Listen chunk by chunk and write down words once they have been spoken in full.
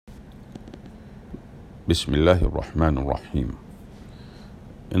Bismillahir Rahmanir Rahim.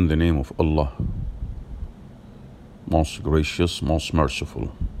 In the name of Allah, most gracious, most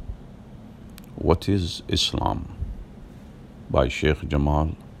merciful. What is Islam? By Sheikh Jamal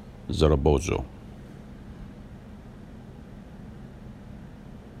Zarabozo.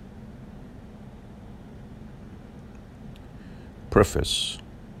 Preface.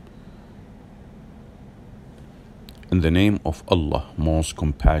 In the name of Allah, most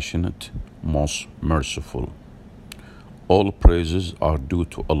compassionate, most merciful. All praises are due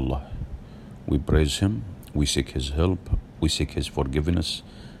to Allah. We praise Him, we seek His help, we seek His forgiveness,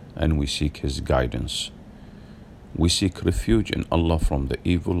 and we seek His guidance. We seek refuge in Allah from the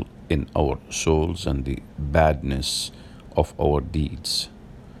evil in our souls and the badness of our deeds.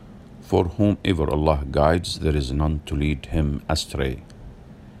 For whomever Allah guides, there is none to lead him astray.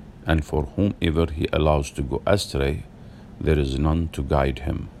 And for whomever He allows to go astray, there is none to guide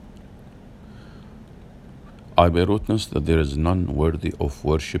him. I bear witness that there is none worthy of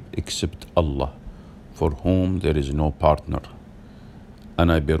worship except Allah, for whom there is no partner.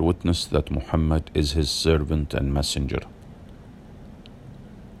 And I bear witness that Muhammad is His servant and messenger.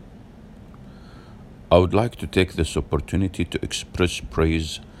 I would like to take this opportunity to express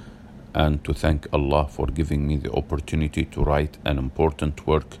praise and to thank Allah for giving me the opportunity to write an important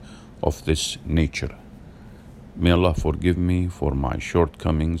work of this nature. May Allah forgive me for my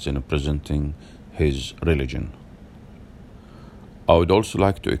shortcomings in presenting His religion. I would also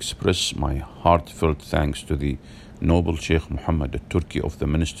like to express my heartfelt thanks to the Noble Sheikh Muhammad al-Turki of the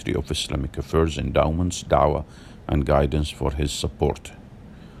Ministry of Islamic Affairs, Endowments, Dawah and Guidance for his support.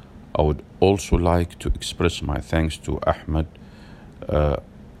 I would also like to express my thanks to Ahmed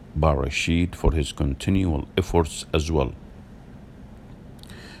Barashid for his continual efforts as well.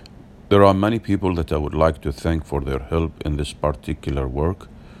 There are many people that I would like to thank for their help in this particular work.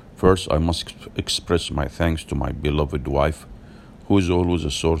 First, I must express my thanks to my beloved wife, who is always a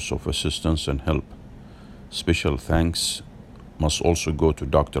source of assistance and help. Special thanks must also go to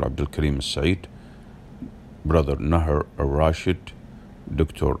Dr. Abdul Karim Saeed, Brother Nahar al-Rashid,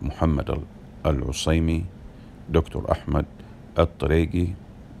 Dr. Muhammad al-Usaimi, Dr. Ahmed al-Taregi,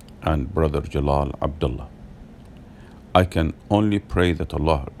 and Brother Jalal Abdullah. I can only pray that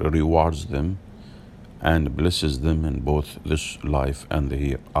Allah rewards them and blesses them in both this life and the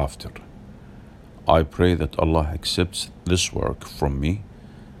hereafter. I pray that Allah accepts this work from me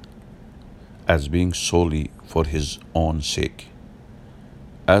as being solely for His own sake.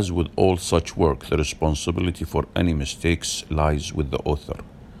 As with all such work, the responsibility for any mistakes lies with the author.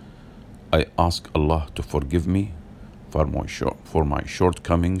 I ask Allah to forgive me for my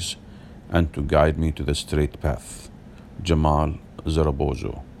shortcomings and to guide me to the straight path. Jamal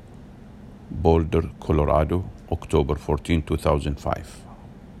Zarabozo, Boulder, Colorado, October 14, 2005.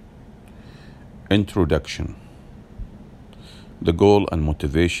 Introduction. The goal and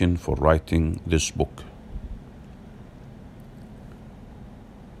motivation for writing this book.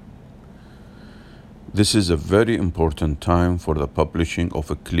 This is a very important time for the publishing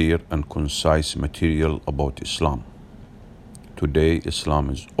of a clear and concise material about Islam. Today, Islam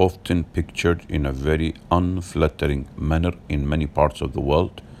is often pictured in a very unflattering manner in many parts of the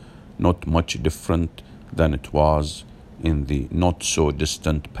world, not much different than it was in the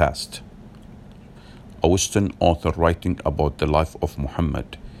not-so-distant past. A Western author writing about the life of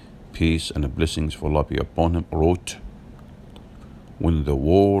Muhammad, peace and blessings of Allah be upon him, wrote, "When the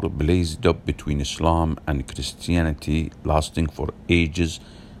war blazed up between Islam and Christianity, lasting for ages,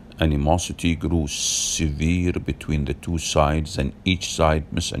 animosity grew severe between the two sides and each side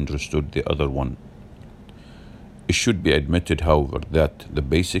misunderstood the other one. It should be admitted, however, that the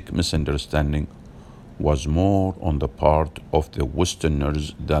basic misunderstanding was more on the part of the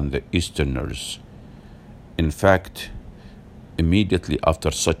Westerners than the Easterners. In fact, immediately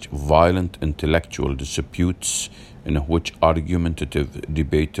after such violent intellectual disputes in which argumentative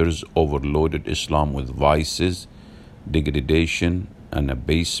debaters overloaded Islam with vices, degradation, and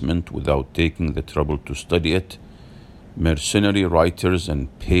abasement without taking the trouble to study it, mercenary writers and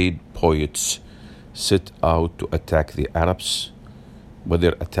paid poets set out to attack the Arabs, but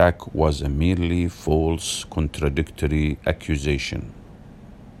their attack was a merely false, contradictory accusation.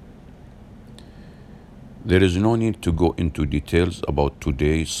 There is no need to go into details about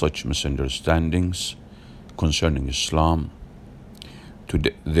today's such misunderstandings concerning Islam.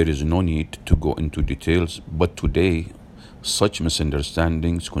 There is no need to go into details, but today such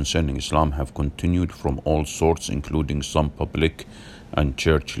misunderstandings concerning Islam have continued from all sorts, including some public and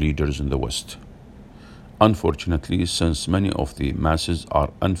church leaders in the West. Unfortunately, since many of the masses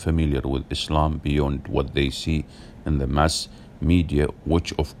are unfamiliar with Islam beyond what they see in the mass media,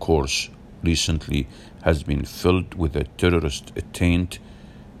 which of course recently has been filled with a terrorist taint,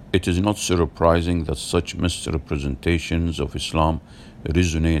 it is not surprising that such misrepresentations of Islam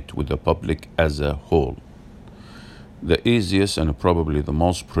resonate with the public as a whole. The easiest and probably the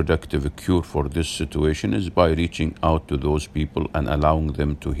most productive cure for this situation is by reaching out to those people and allowing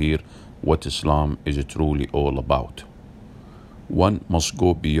them to hear what Islam is truly all about. One must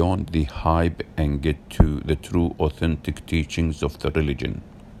go beyond the hype and get to the true authentic teachings of the religion.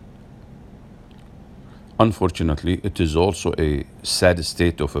 Unfortunately, it is also a sad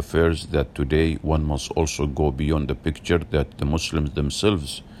state of affairs that today one must also go beyond the picture that the Muslims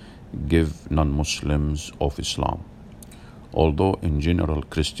themselves give non-Muslims of Islam. Although in general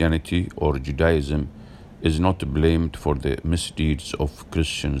Christianity or Judaism is not blamed for the misdeeds of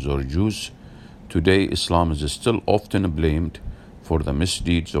Christians or Jews, today Islam is still often blamed for the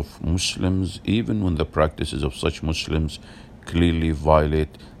misdeeds of Muslims, even when the practices of such Muslims clearly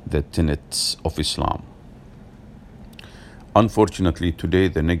violate the tenets of Islam. Unfortunately, today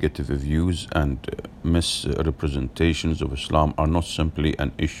the negative views and misrepresentations of Islam are not simply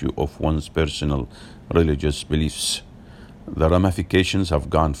an issue of one's personal religious beliefs. The ramifications have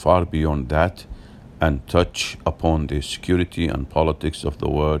gone far beyond that and touch upon the security and politics of the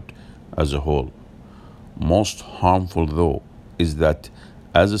world as a whole. Most harmful, though, is that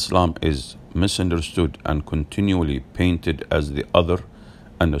as Islam is misunderstood and continually painted as the other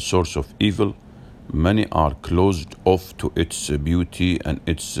and a source of evil, many are closed off to its beauty and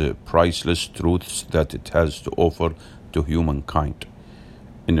its priceless truths that it has to offer to humankind.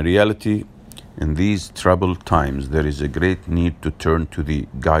 In reality, in these troubled times, there is a great need to turn to the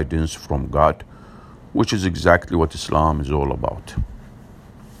guidance from God, which is exactly what Islam is all about.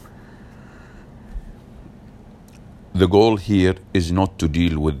 The goal here is not to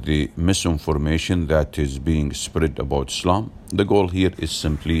deal with the misinformation that is being spread about Islam. The goal here is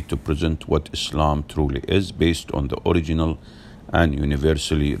simply to present what Islam truly is based on the original and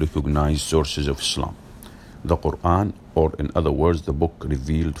universally recognized sources of Islam. The Quran, or in other words, the book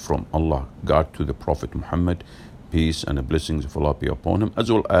revealed from Allah, God to the Prophet Muhammad, peace and blessings of Allah be upon him, as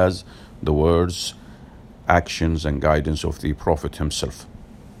well as the words, actions and guidance of the Prophet himself.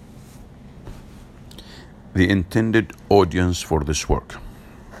 The intended audience for this work.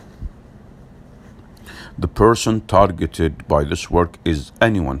 The person targeted by this work is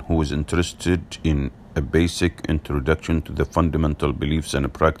anyone who is interested in a basic introduction to the fundamental beliefs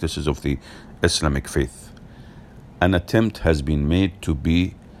and practices of the Islamic faith. An attempt has been made to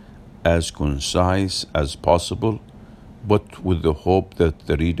be as concise as possible, but with the hope that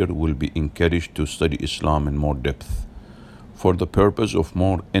the reader will be encouraged to study Islam in more depth. For the purpose of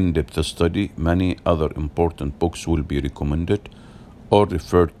more in-depth study, many other important books will be recommended or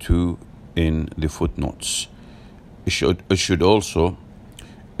referred to in the footnotes. It should also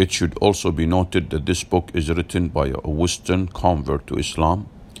be noted that this book is written by a Western convert to Islam,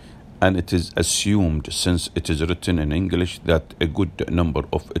 and it is assumed, since it is written in English, that a good number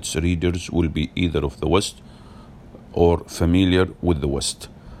of its readers will be either of the West or familiar with the West.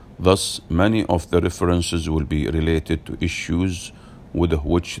 Thus, many of the references will be related to issues with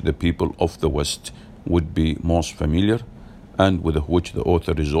which the people of the West would be most familiar and with which the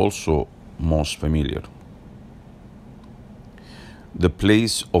author is also most familiar. The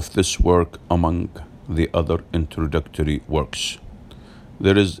place of this work among the other introductory works.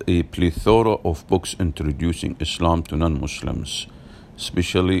 There is a plethora of books introducing Islam to non-Muslims,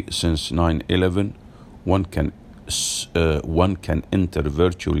 especially since 9/11. One can enter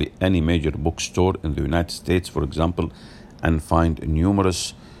virtually any major bookstore in the United States, for example, and find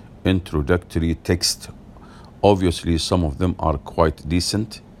numerous introductory texts. Obviously, some of them are quite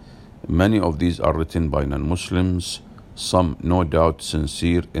decent. Many of these are written by non-Muslims, some no doubt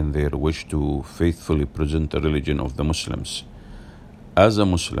sincere in their wish to faithfully present the religion of the Muslims. As a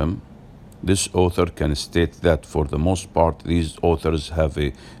Muslim, this author can state that for the most part, these authors have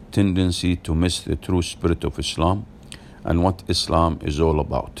a tendency to miss the true spirit of Islam and what Islam is all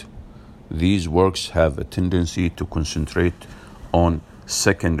about. These works have a tendency to concentrate on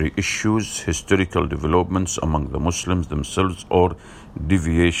secondary issues, historical developments among the Muslims themselves, or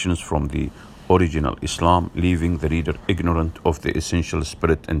deviations from the original Islam, leaving the reader ignorant of the essential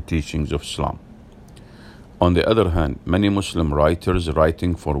spirit and teachings of Islam. On the other hand, many Muslim writers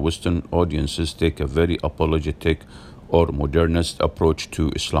writing for Western audiences take a very apologetic or modernist approach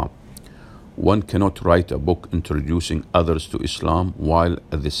to Islam. One cannot write a book introducing others to Islam while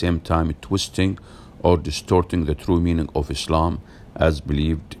at the same time twisting or distorting the true meaning of Islam as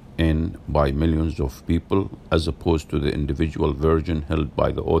believed in by millions of people, as opposed to the individual version held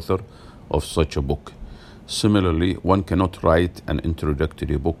by the author of such a book. Similarly, one cannot write an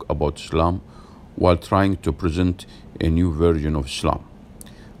introductory book about Islam while trying to present a new version of Islam.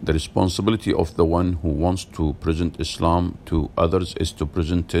 The responsibility of the one who wants to present Islam to others is to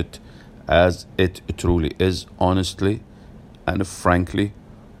present it as it truly is, honestly and frankly,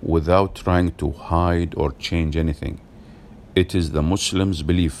 without trying to hide or change anything. It is the Muslim's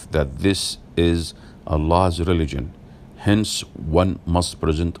belief that this is Allah's religion. Hence, one must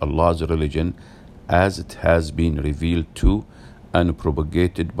present Allah's religion as it has been revealed to and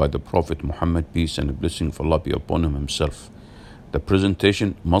propagated by the Prophet Muhammad, peace and blessing of Allah be upon him himself. The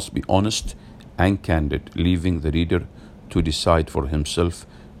presentation must be honest and candid, leaving the reader to decide for himself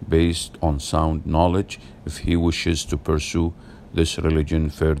based on sound knowledge if he wishes to pursue this religion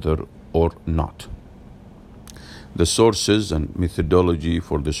further or not. The sources and methodology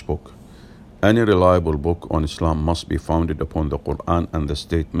for this book. Any reliable book on Islam must be founded upon the Quran and the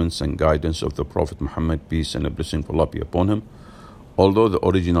statements and guidance of the Prophet Muhammad, peace and blessing of Allah be upon him. Although the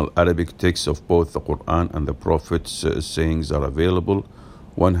original Arabic texts of both the Quran and the Prophet's sayings are available,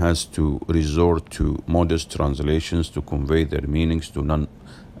 one has to resort to modest translations to convey their meanings to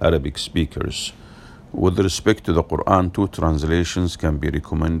non-Arabic speakers. With respect to the Quran, two translations can be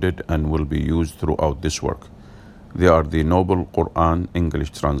recommended and will be used throughout this work. They are the Noble Quran,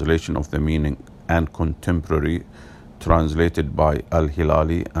 English translation of the meaning and contemporary, translated by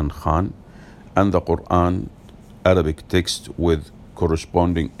Al-Hilali and Khan, and the Quran, Arabic text with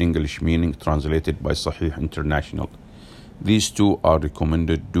corresponding English meaning, translated by Sahih International. These two are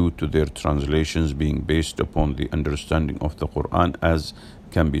recommended due to their translations being based upon the understanding of the Quran as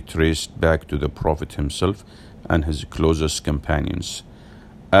can be traced back to the Prophet himself and his closest companions.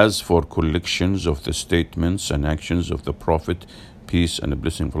 As for collections of the statements and actions of the Prophet, peace and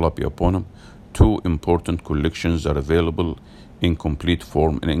blessing of Allah be upon him, two important collections are available in complete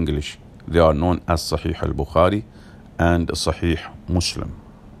form in English. They are known as Sahih al-Bukhari and Sahih Muslim.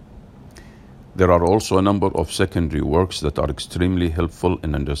 There are also a number of secondary works that are extremely helpful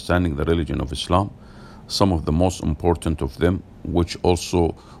in understanding the religion of Islam. Some of the most important of them, which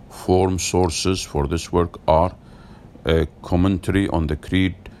also form sources for this work, are a commentary on the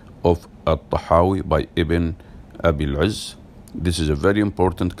Creed of At-Tahawi by Ibn Abil Izz. This is a very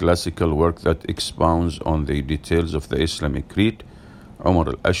important classical work that expounds on the details of the Islamic Creed. Umar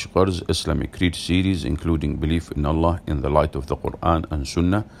al-Ashqar's Islamic Creed series, including belief in Allah in the light of the Quran and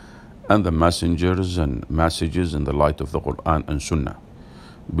Sunnah, and the messengers and messages in the light of the Quran and Sunnah.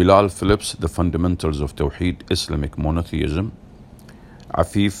 Bilal Phillips, The Fundamentals of Tawheed, Islamic Monotheism.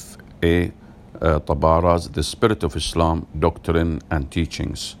 Afif A. Tabara's The Spirit of Islam, Doctrine and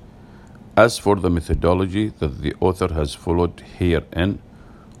Teachings. As for the methodology that the author has followed herein,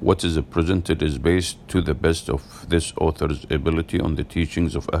 what is presented is based to the best of this author's ability on the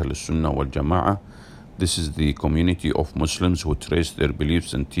teachings of Ahl Sunnah wal Jama'ah. This is the community of Muslims who trace their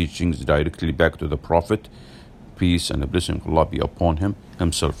beliefs and teachings directly back to the Prophet, peace and blessing of Allah be upon him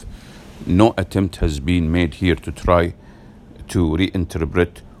himself. No attempt has been made here to try to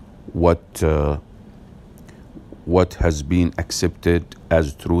reinterpret what has been accepted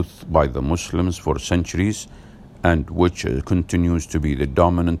as truth by the Muslims for centuries and which continues to be the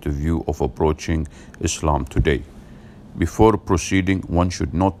dominant view of approaching Islam today. Before proceeding, one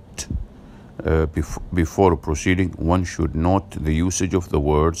should note the usage of the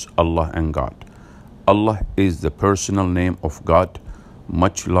words Allah and God. Allah is the personal name of God,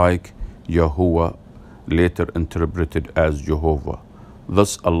 much like Yahuwah, later interpreted as Jehovah.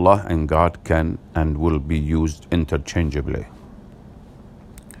 Thus, Allah and God can and will be used interchangeably.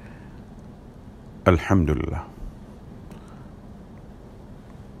 Alhamdulillah.